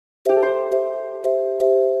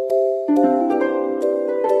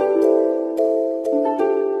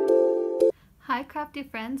crafty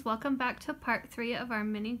friends, welcome back to part 3 of our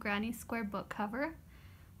mini granny square book cover.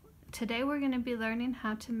 Today we're going to be learning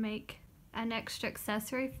how to make an extra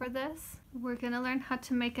accessory for this. We're going to learn how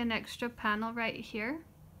to make an extra panel right here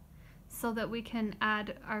so that we can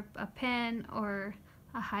add a pen or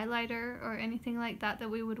a highlighter or anything like that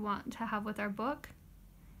that we would want to have with our book.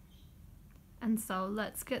 And so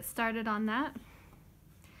let's get started on that.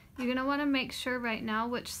 You're going to want to make sure right now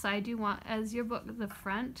which side you want as your book, the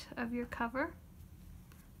front of your cover.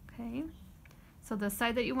 Okay, so the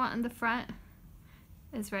side that you want in the front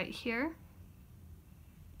is right here,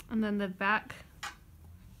 and then the back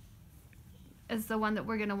is the one that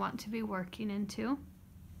we're going to want to be working into.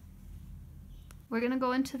 We're going to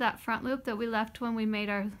go into that front loop that we left when we made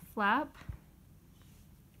our flap.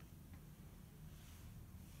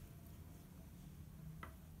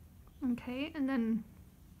 Okay, and then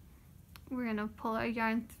we're going to pull our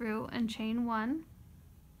yarn through and chain 1.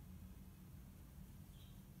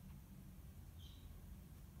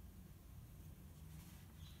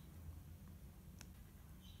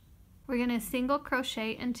 We're going to single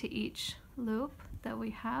crochet into each loop that we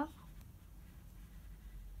have.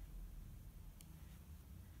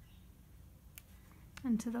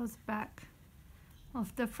 Into those back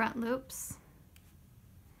of the front loops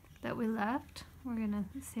that we left. We're going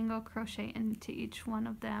to single crochet into each one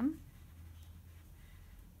of them.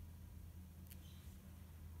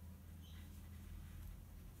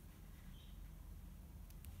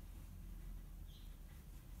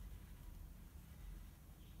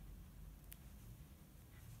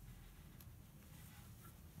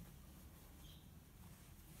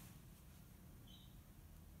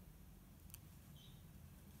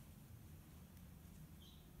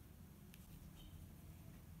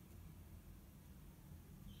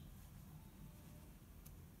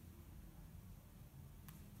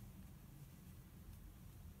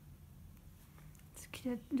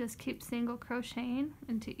 Just keep single crocheting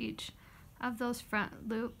into each of those front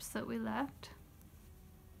loops that we left.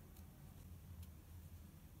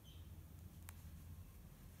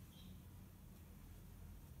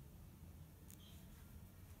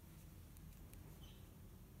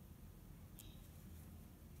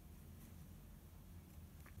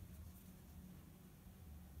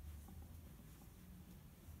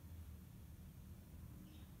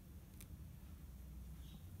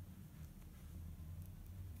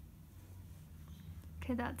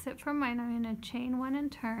 Okay, that's it for mine. I'm going to chain 1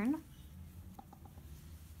 and turn.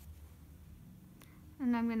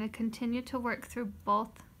 And I'm going to continue to work through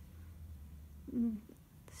both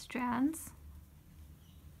strands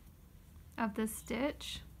of the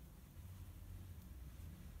stitch.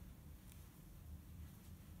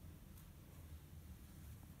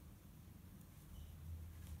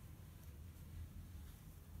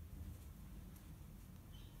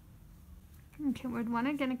 Okay, we're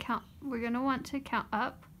going to want to count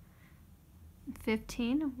up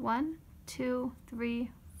 15. 1, 2,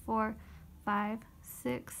 3, 4, 5,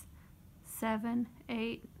 6, 7,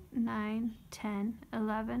 8, 9, 10,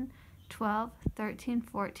 11, 12, 13,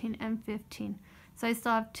 14, and 15. So I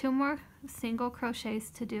still have 2 more single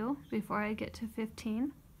crochets to do before I get to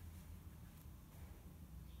 15.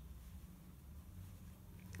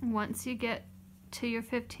 Once you get to your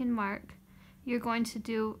 15 mark, you're going to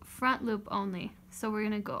do front loop only. So we're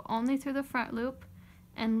going to go only through the front loop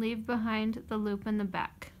and leave behind the loop in the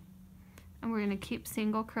back. And we're going to keep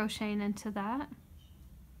single crocheting into that.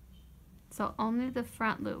 So only the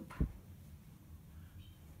front loop.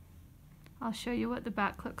 I'll show you what the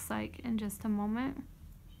back looks like in just a moment.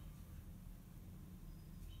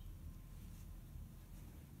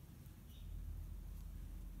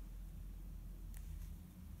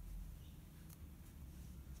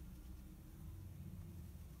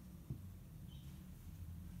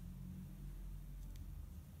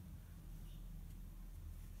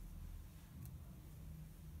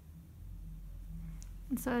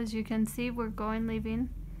 So as you can see, we're leaving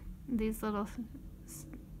these little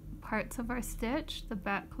parts of our stitch, the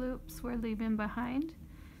back loops we're leaving behind,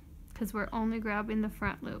 because we're only grabbing the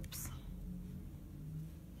front loops.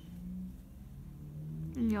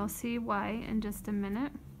 And you'll see why in just a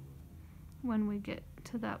minute when we get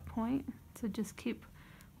to that point. So just keep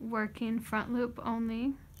working front loop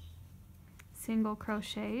only, single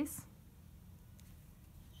crochets.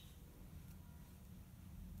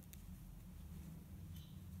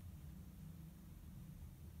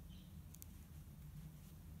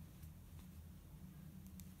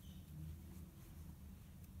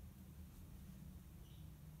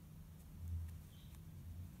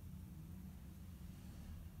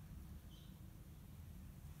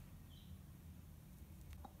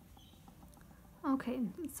 Okay,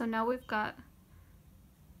 so now we've got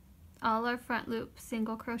all our front loop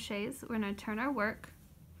single crochets, we're going to turn our work,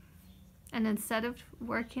 and instead of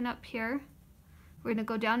working up here, we're going to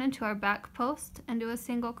go down into our back post and do a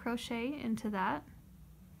single crochet into that.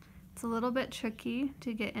 It's a little bit tricky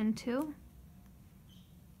to get into.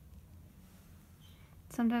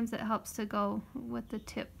 Sometimes it helps to go with the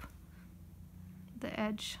tip, the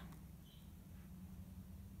edge,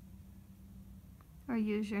 or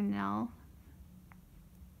use your nail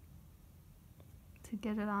to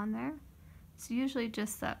get it on there. It's usually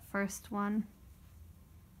just that first one.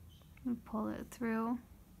 We pull it through.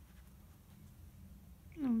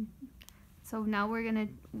 So now we're going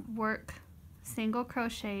to work single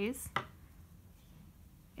crochets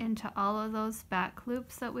into all of those back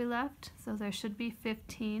loops that we left. So there should be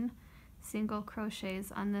 15 single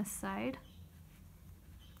crochets on this side.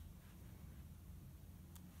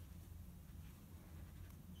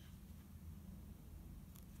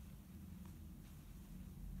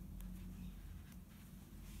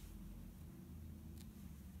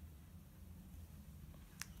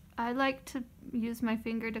 I like to use my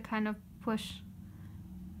finger to kind of push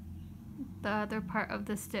the other part of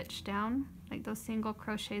the stitch down, like those single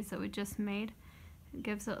crochets that we just made. It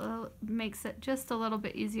gives it makes it just a little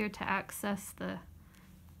bit easier to access the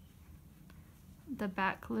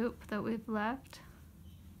back loop that we've left.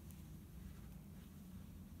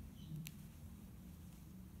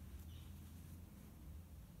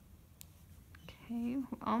 Okay,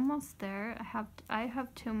 we're almost there. I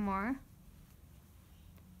have 2 more.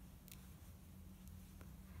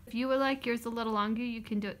 If you would like yours a little longer, you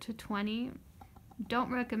can do it to 20.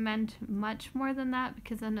 Don't recommend much more than that,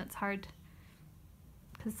 because then it's hard,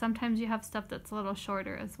 because sometimes you have stuff that's a little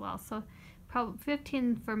shorter as well. So probably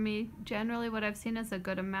 15 for me, generally what I've seen is a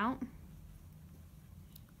good amount.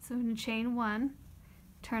 So we're going to chain 1,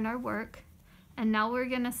 turn our work, and now we're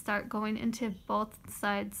going to start going into both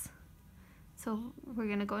sides. So we're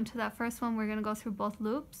going to go into that first one, we're going to go through both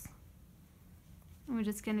loops, and we're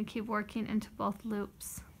just going to keep working into both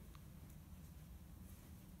loops.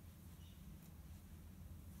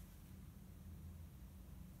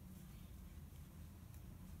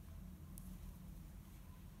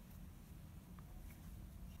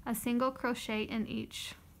 A single crochet in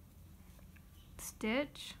each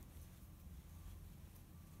stitch.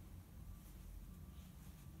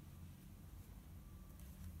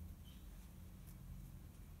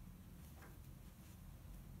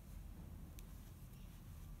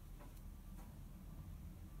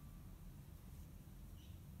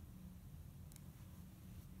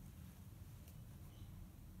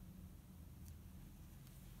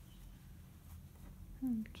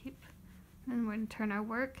 And we're going to turn our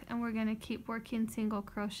work, and we're going to keep working single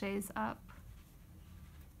crochets up,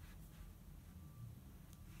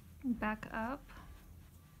 back up.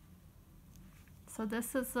 So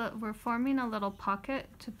this is we're forming a little pocket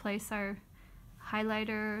to place our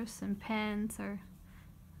highlighters and pens or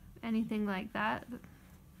anything like that,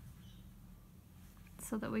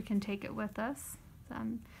 so that we can take it with us.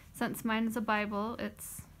 Since mine is a Bible,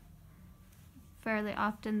 it's fairly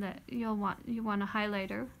often that you want a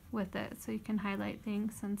highlighter with it, so you can highlight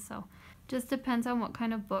things. And so just depends on what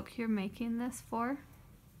kind of book you're making this for,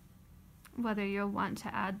 whether you'll want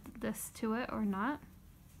to add this to it or not.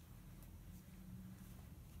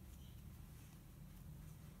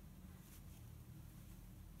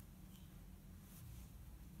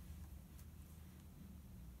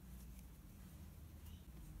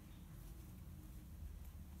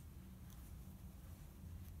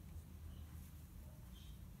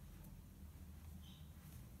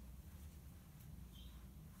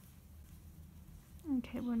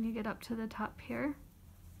 Okay, when you get up to the top here,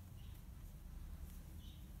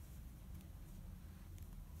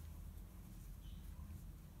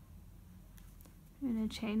 you're going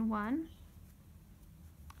to chain 1,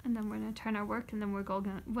 and then we're going to turn our work, and then we're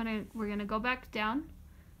going to go back down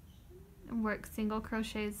and work single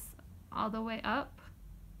crochets all the way up,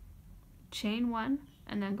 chain 1,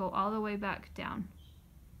 and then go all the way back down.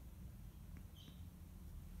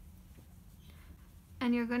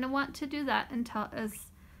 And you're going to want to do that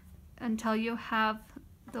until you have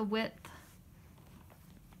the width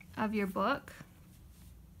of your book.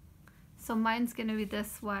 So mine's going to be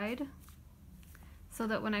this wide, so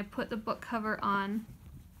that when I put the book cover on,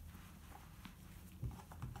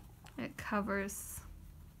 it covers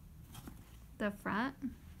the front.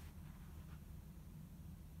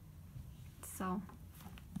 So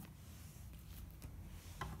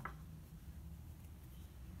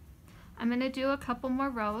I'm going to do a couple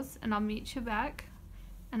more rows, and I'll meet you back,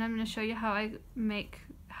 and I'm going to show you how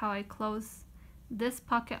I close this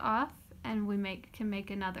pocket off, and we can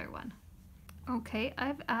make another one. Okay,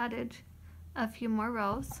 I've added a few more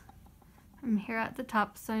rows. I'm here at the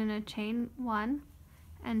top, so I'm going to chain 1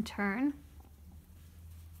 and turn.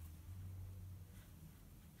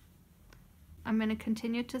 I'm going to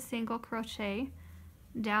continue to single crochet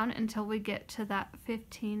down until we get to that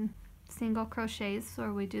 15 single crochets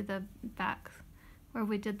where we do the back, where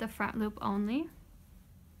we did the front loop only.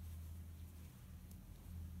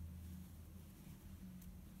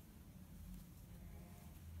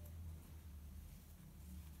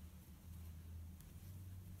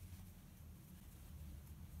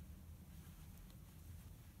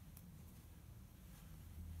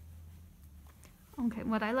 Okay,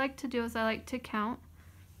 what I like to do is I like to count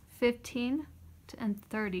 15 and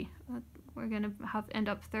 30. We're going to have end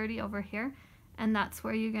up 30 over here, and that's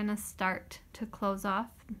where you're going to start to close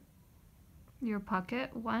off your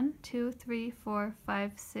pocket. 1, 2, 3, 4,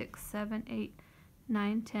 5, 6, 7, 8,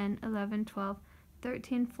 9, 10, 11, 12,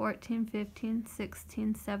 13, 14, 15,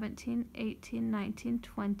 16, 17, 18, 19,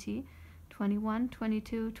 20, 21,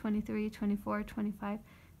 22, 23, 24, 25,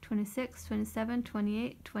 26, 27,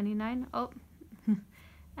 28, 29, oh,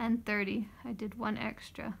 and 30. I did one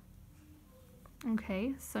extra.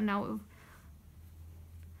 Okay, so now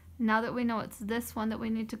that we know it's this one that we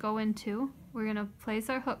need to go into, we're going to place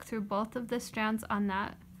our hook through both of the strands on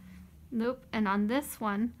that loop, and on this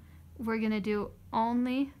one we're going to do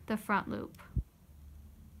only the front loop.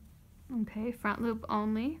 Okay, front loop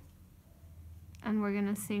only, and we're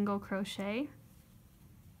going to single crochet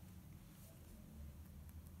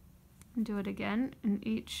and do it again in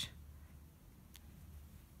each.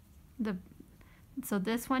 So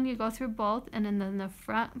this one you go through both, and then the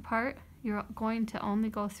front part you're going to only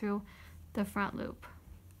go through the front loop,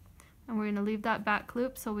 and we're going to leave that back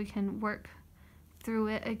loop so we can work through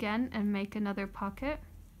it again and make another pocket.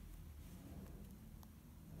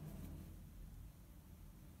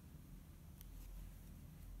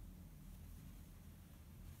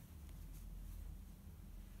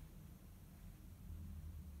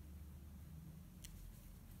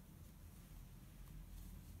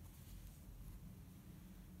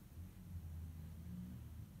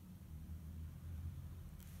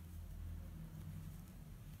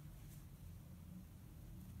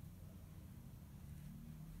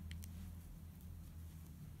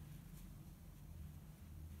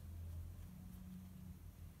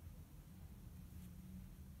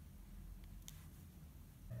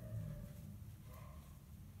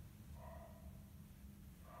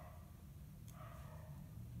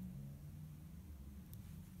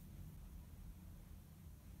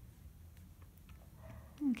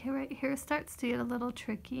 Okay, right here starts to get a little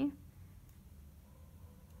tricky.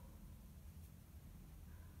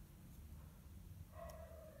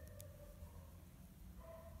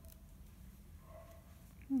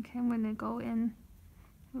 Okay, I'm going to go in.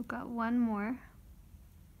 We've got one more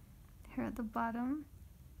here at the bottom.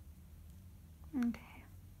 Okay.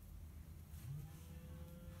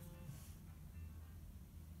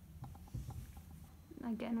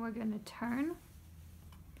 Again, we're going to turn,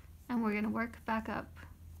 and we're going to work back up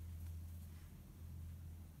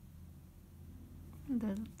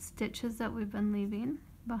the stitches that we've been leaving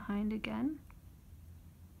behind again.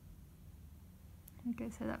 Like I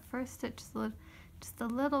said, that first stitch is just a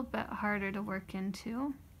little bit harder to work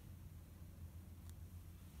into.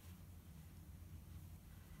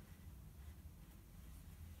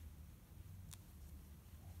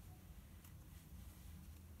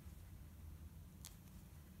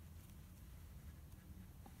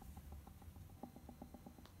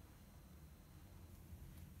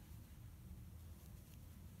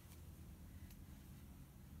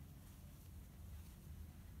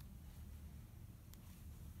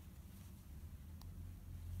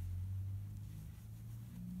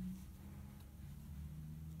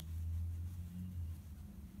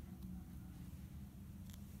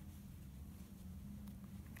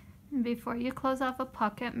 Before you close off a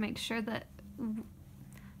pocket, make sure that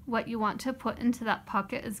what you want to put into that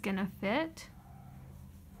pocket is going to fit.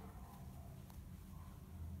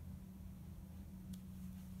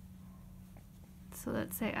 So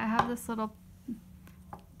let's say I have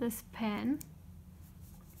this pen.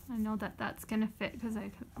 I know that that's going to fit because I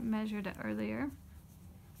measured it earlier.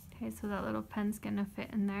 Okay, so that little pen's going to fit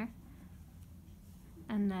in there.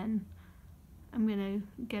 And then I'm going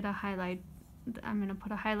to get a highlight. I'm going to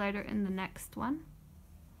put a highlighter in the next one.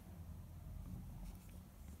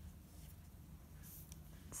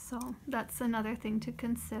 So that's another thing to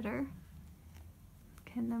consider.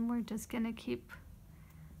 Okay, and then we're just going to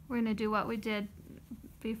we're going to do what we did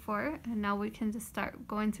before, and now we can just start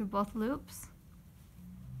going through both loops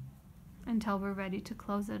until we're ready to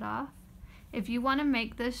close it off. If you want to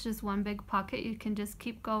make this just one big pocket, you can just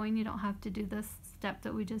keep going. You don't have to do this step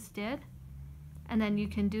that we just did. And then you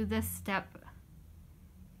can do this step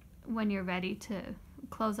when you're ready to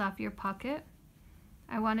close off your pocket.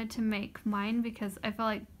 I wanted to make mine because I feel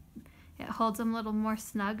like it holds them a little more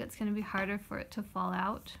snug. It's going to be harder for it to fall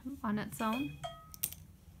out on its own.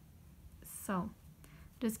 So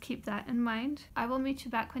just keep that in mind. I will meet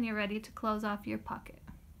you back when you're ready to close off your pocket.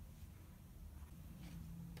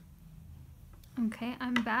 Okay,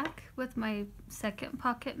 I'm back with my second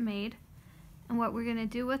pocket made. And what we're going to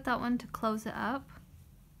do with that one to close it up,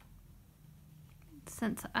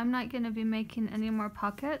 since I'm not going to be making any more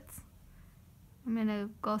pockets, I'm going to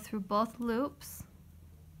go through both loops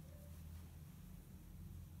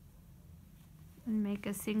and make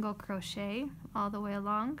a single crochet all the way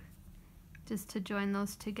along just to join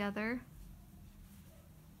those together.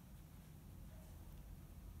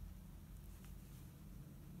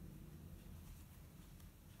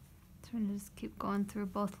 So I'm going to just keep going through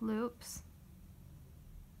both loops.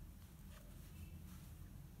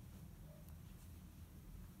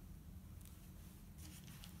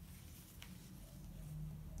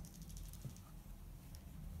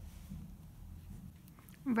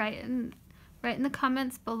 Write in the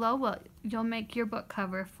comments below what you'll make your book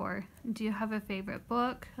cover for. Do you have a favorite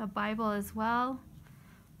book, a Bible as well,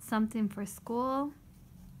 something for school?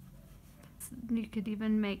 You could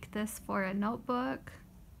even make this for a notebook.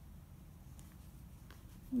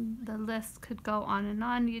 The list could go on and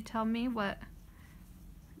on. You tell me what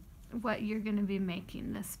you're going to be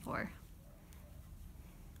making this for.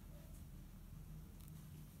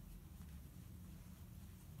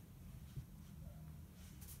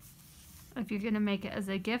 If you're going to make it as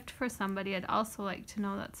a gift for somebody, I'd also like to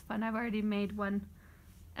know. That's fun. I've already made one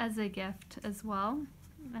as a gift as well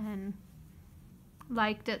and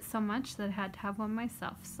liked it so much that I had to have one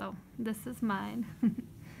myself. So this is mine.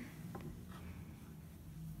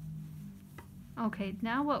 Okay,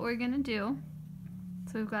 now what we're going to do,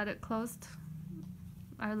 so we've got it closed,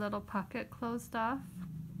 our little pocket closed off.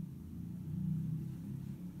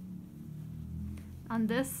 On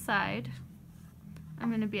this side, I'm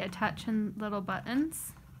going to be attaching little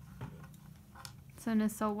buttons. So I'm going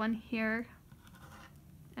to sew one here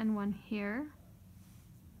and one here.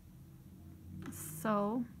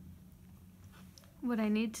 So what I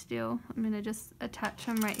need to do, I'm going to just attach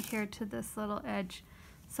them right here to this little edge.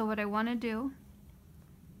 So what I want to do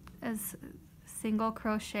is single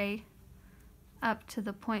crochet up to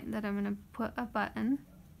the point that I'm going to put a button.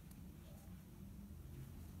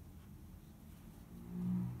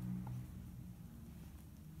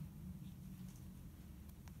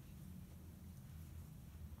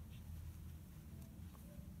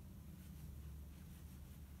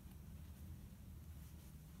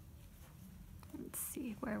 Let's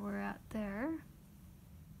see where we're at there.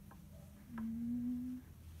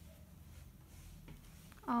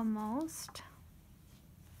 Almost.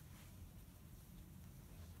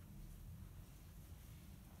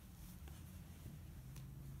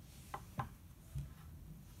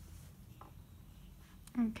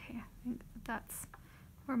 Okay, I think that's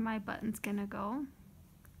where my button's gonna go.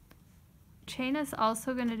 Chain is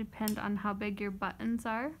also gonna depend on how big your buttons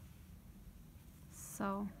are.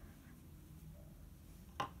 So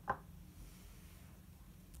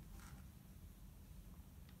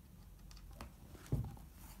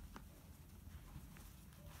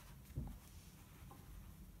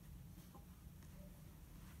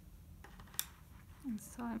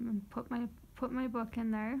I'm gonna put my book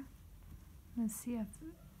in there. Let's see if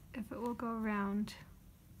it will go around.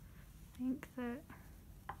 I think that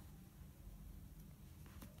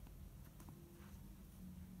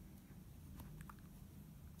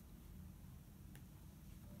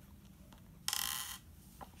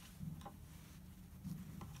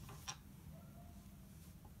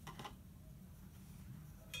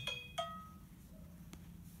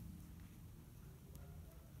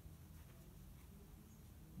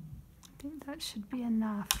that should be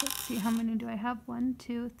enough. Let's see, how many do I have? 1,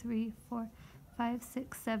 2, 3, 4, 5,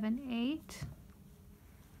 6, 7, 8.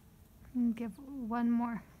 And give one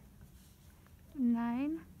more.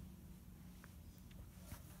 9.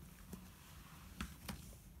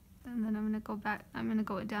 And then I'm going to go back. I'm going to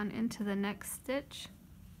go down into the next stitch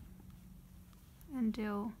and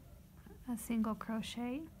do a single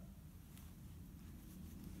crochet.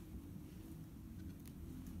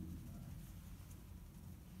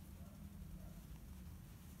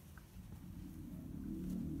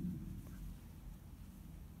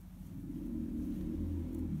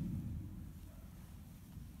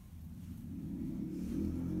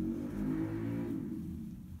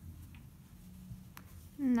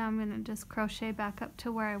 Now I'm going to just crochet back up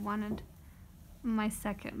to where I wanted my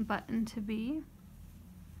second button to be.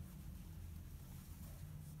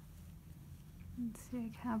 Let's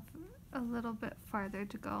see, I have a little bit farther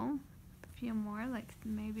to go. A few more, like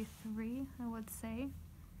maybe 3, I would say.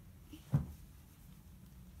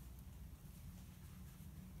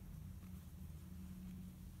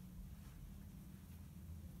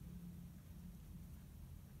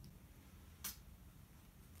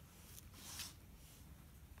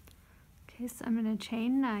 Okay, so I'm going to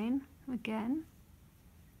chain 9 again.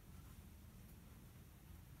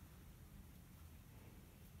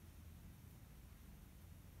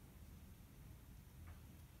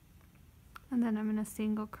 And then I'm going to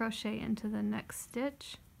single crochet into the next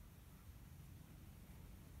stitch.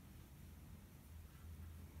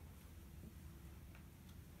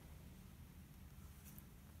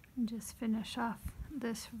 And just finish off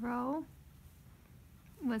this row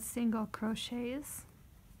with single crochets.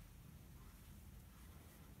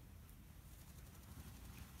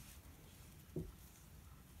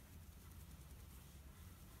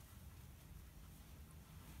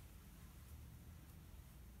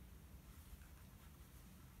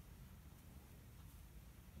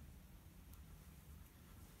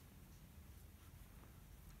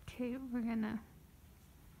 Okay, we're gonna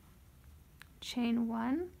chain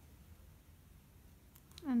 1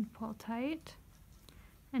 and pull tight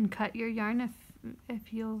and cut your yarn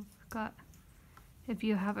if you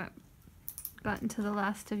haven't gotten to the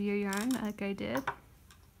last of your yarn like I did.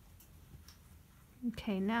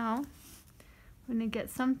 Okay, now we're gonna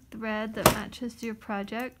get some thread that matches your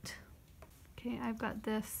project. Okay, I've got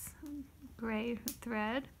this gray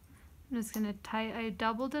thread. I'm just gonna I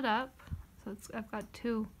doubled it up, so I've got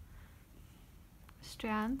 2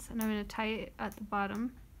 strands, and I'm going to tie it at the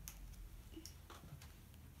bottom.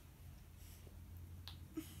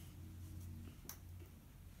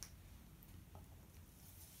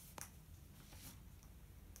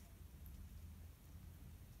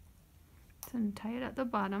 So I'm going to tie it at the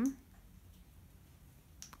bottom.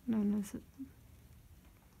 And I'm going to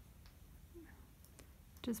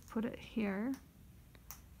just put it here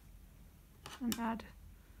and add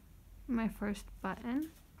my first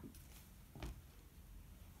button.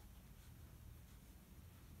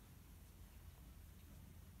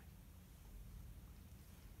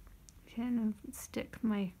 Okay, and stick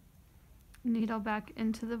my needle back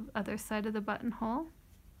into the other side of the buttonhole.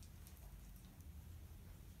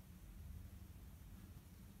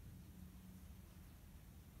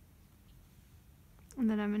 And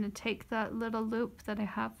then I'm going to take that little loop that I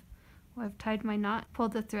have where I've tied my knot, pull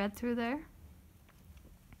the thread through there,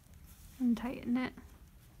 and tighten it.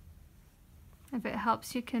 If it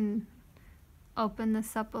helps, you can open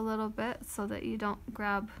this up a little bit so that you don't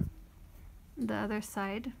grab the other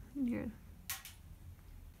side. You're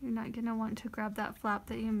not going to want to grab that flap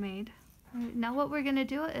that you made. All right, now what we're going to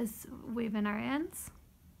do is weave in our ends.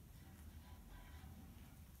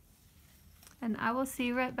 And I will see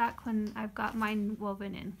you right back when I've got mine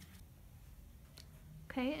woven in.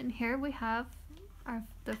 Okay, and here we have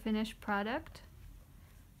the finished product.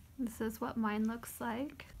 This is what mine looks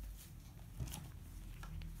like.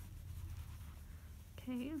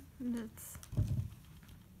 Okay, let's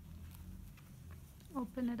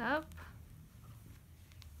open it up.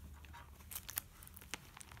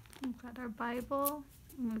 We've got our Bible,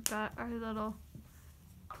 and we've got our little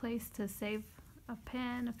place to save a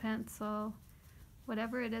pen, a pencil,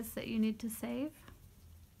 whatever it is that you need to save.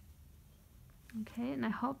 Okay, and I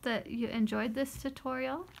hope that you enjoyed this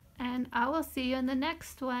tutorial, and I will see you in the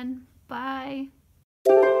next one. Bye!